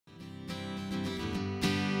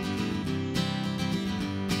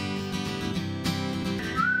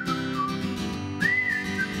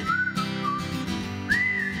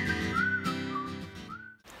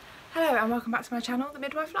and welcome back to my channel, The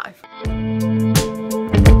Midwife Life.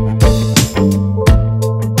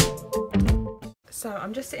 So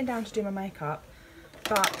I'm just sitting down to do my makeup,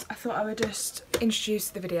 but I thought I would just introduce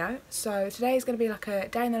the video. So today is going to be like a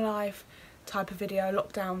day in the life type of video,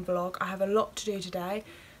 lockdown vlog. I have a lot to do today.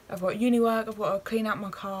 I've got uni work, I've got to clean out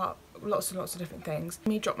my car, lots and lots of different things.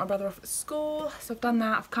 Me dropped my brother off at school, so I've done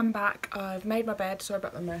that, I've come back, I've made my bed, sorry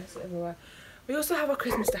about the mess everywhere. We also have our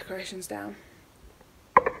Christmas decorations down.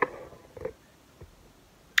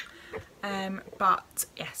 But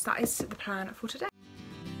yes, that is the plan for today.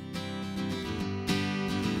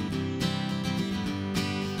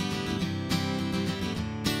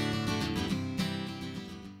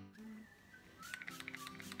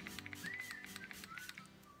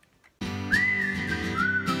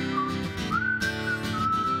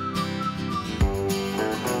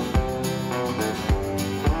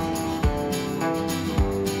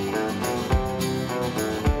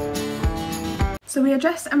 So we are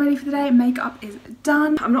dressed and ready for the day. Makeup is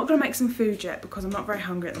done. I'm not going to make some food yet because I'm not very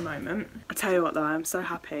hungry at the moment. I tell you what though, I'm so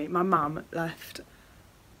happy. My mum left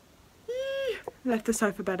the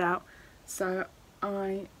sofa bed out. So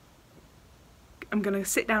I am going to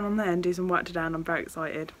sit down on there and do some work today, and I'm very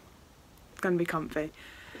excited. It's going to be comfy.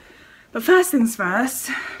 But first things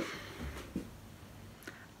first,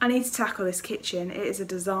 I need to tackle this kitchen. It is a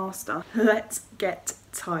disaster. Let's get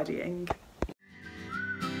tidying.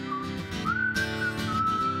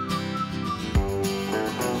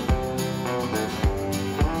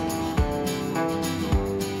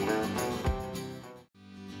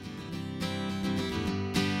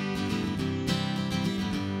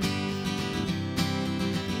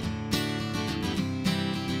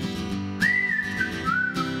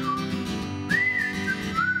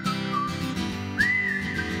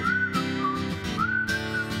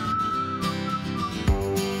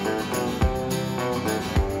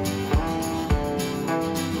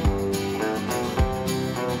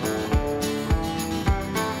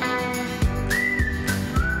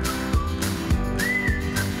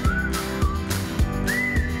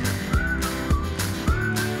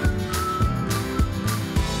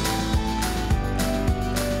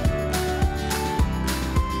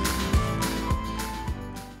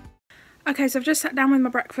 Okay, so I've just sat down with my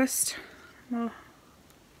breakfast. And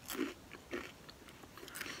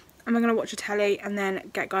I'm going to watch a telly and then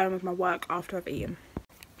get going with my work after I've eaten.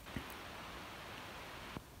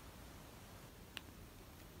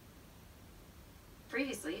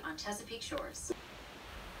 Previously on Chesapeake Shores.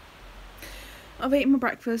 I've eaten my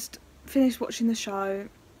breakfast, finished watching the show.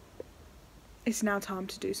 It's now time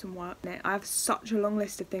to do some work. I have such a long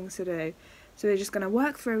list of things to do. So we're just going to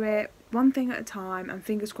work through it, one thing at a time, and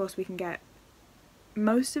fingers crossed we can get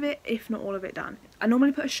most of it, if not all of it, done. I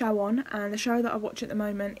normally put a show on, and the show that I watch at the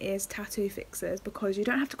moment is Tattoo Fixers, because you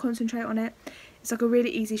don't have to concentrate on it. It's like a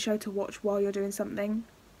really easy show to watch while you're doing something,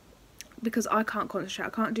 because I can't concentrate. I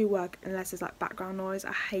can't do work unless there's like background noise.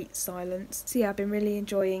 I hate silence. So yeah, I've been really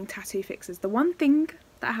enjoying Tattoo Fixers. The one thing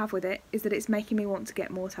that I have with it is that it's making me want to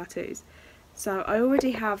get more tattoos. So I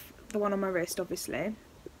already have the one on my wrist, obviously.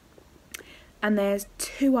 And there's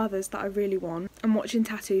two others that I really want. And watching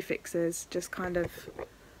Tattoo Fixers just kind of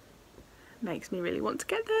makes me really want to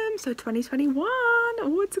get them. So 2021,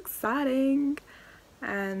 oh, it's exciting.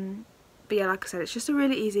 But yeah, like I said, it's just a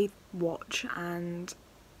really easy watch, and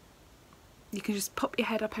you can just pop your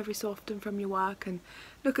head up every so often from your work and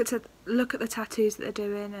look at the tattoos that they're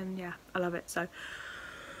doing, and yeah, I love it. So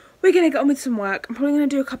we're gonna get on with some work. I'm probably gonna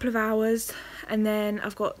do a couple of hours, and then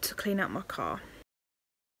I've got to clean out my car.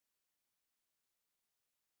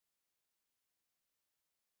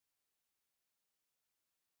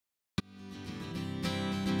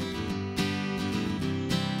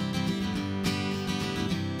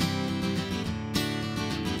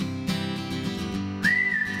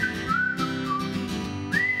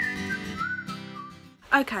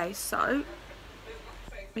 Okay, so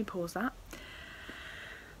let me pause that.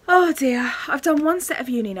 Oh dear, I've done one set of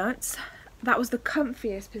uni notes. That was the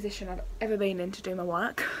comfiest position I've ever been in to do my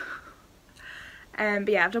work. But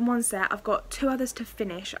yeah, I've done one set. I've got two others to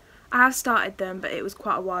finish. I have started them, but it was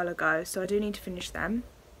quite a while ago, so I do need to finish them.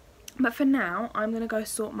 But for now, I'm going to go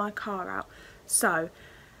sort my car out. So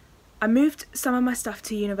I moved some of my stuff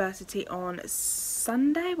to university on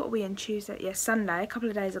Sunday. What are we in, Tuesday? Yeah, Sunday, a couple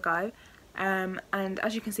of days ago. And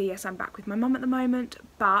as you can see, yes, I'm back with my mum at the moment,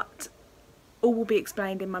 but all will be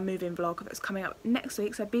explained in my move-in vlog that's coming up next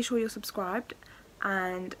week, so be sure you're subscribed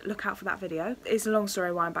and look out for that video. It's a long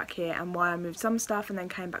story why I'm back here and why I moved some stuff and then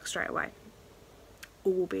came back straight away.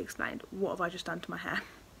 All will be explained. What have I just done to my hair?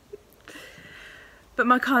 But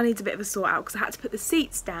my car needs a bit of a sort out because I had to put the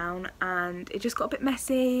seats down and it just got a bit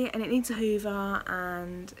messy and it needs a hoover,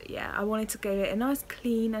 and yeah, I wanted to give it a nice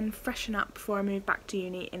clean and freshen up before I move back to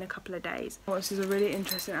uni in a couple of days. Oh, this is a really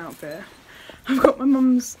interesting outfit. I've got my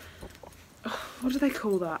mum's, what do they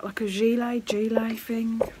call that? Like a gilet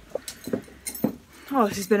thing. Oh,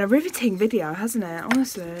 this has been a riveting video, hasn't it?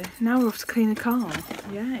 Honestly. Now we're off to clean a car.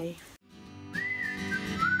 Yay.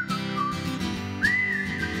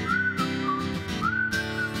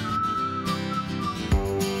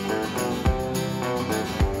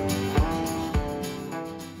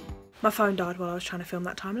 My phone died while I was trying to film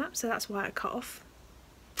that time lapse, so that's why it cut off.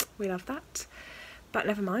 We love that. But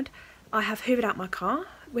never mind. I have hoovered out my car.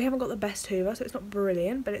 We haven't got the best hoover, so it's not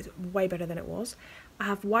brilliant, but it's way better than it was. I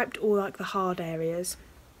have wiped all like the hard areas,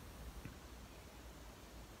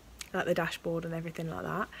 like the dashboard and everything like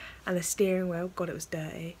that, and the steering wheel. God, it was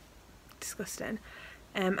dirty, disgusting.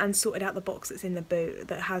 And sorted out the box that's in the boot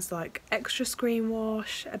that has like extra screen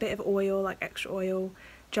wash, a bit of oil, like extra oil,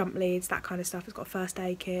 jump leads, that kind of stuff. It's got a first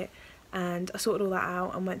aid kit, and I sorted all that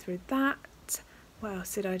out and went through that. What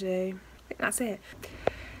else did I do? I think that's it.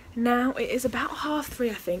 Now it is about 3:30,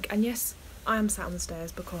 I think, and yes, I am sat on the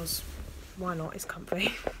stairs because why not, it's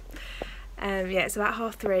comfy. Yeah, it's about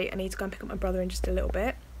 3:30. I need to go and pick up my brother in just a little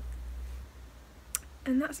bit.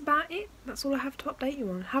 And that's about it. That's all I have to update you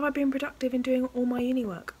on. Have I been productive in doing all my uni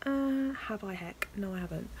work? Have I? Heck, no I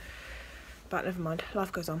haven't. But never mind,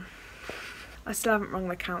 life goes on. I still haven't rung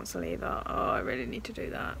the council either. Oh, I really need to do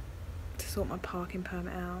that, to sort my parking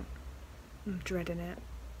permit out. I'm dreading it.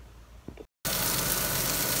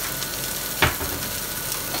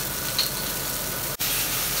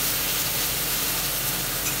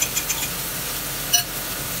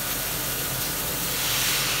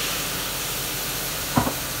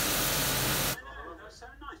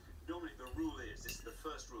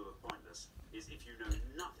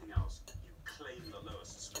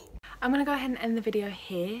 I'm going to go ahead and end the video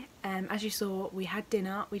here. As you saw, we had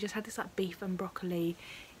dinner. We just had this like beef and broccoli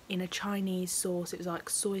in a Chinese sauce. It was like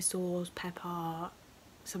soy sauce, pepper,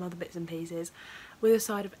 some other bits and pieces, with a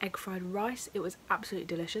side of egg fried rice. It was absolutely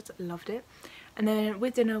delicious. Loved it. And then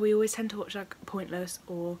with dinner, we always tend to watch like Pointless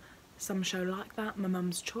or some show like that. My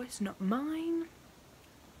mum's choice, not mine.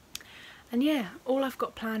 And yeah, all I've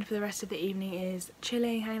got planned for the rest of the evening is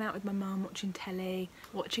chilling, hanging out with my mum, watching telly,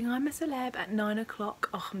 watching I'm a Celeb at 9 o'clock.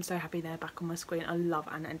 Oh, I'm so happy they're back on my screen. I love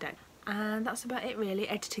Anna and Dec. And that's about it really.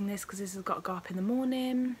 Editing this because this has got to go up in the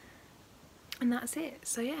morning. And that's it.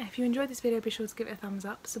 So yeah, if you enjoyed this video, be sure to give it a thumbs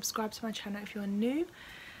up. Subscribe to my channel if you are new.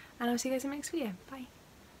 And I'll see you guys in the next video.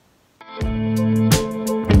 Bye.